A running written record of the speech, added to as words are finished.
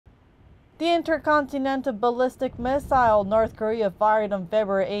The intercontinental ballistic missile North Korea fired on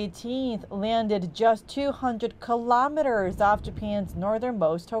February 18th landed just 200 kilometers off Japan's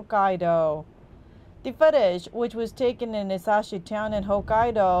northernmost Hokkaido. The footage, which was taken in Isashi town in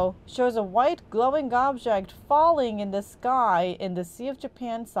Hokkaido, shows a white glowing object falling in the sky in the Sea of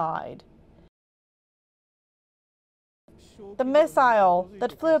Japan side. The missile,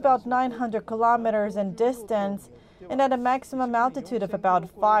 that flew about 900 kilometers in distance and at a maximum altitude of about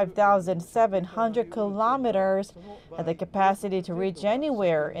 5,700 kilometers, had the capacity to reach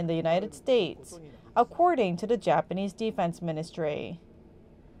anywhere in the United States, according to the Japanese Defense Ministry.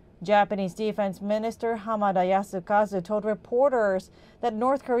 Japanese Defense Minister Hamada Yasukazu told reporters that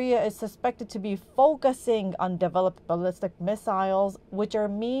North Korea is suspected to be focusing on developed ballistic missiles, which are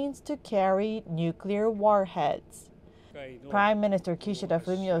means to carry nuclear warheads. Prime Minister Kishida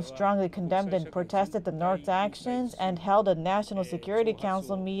Fumio strongly condemned and protested the North's actions and held a National Security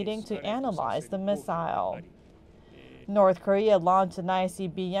Council meeting to analyze the missile. North Korea launched an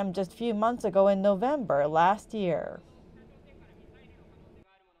ICBM just a few months ago in November last year.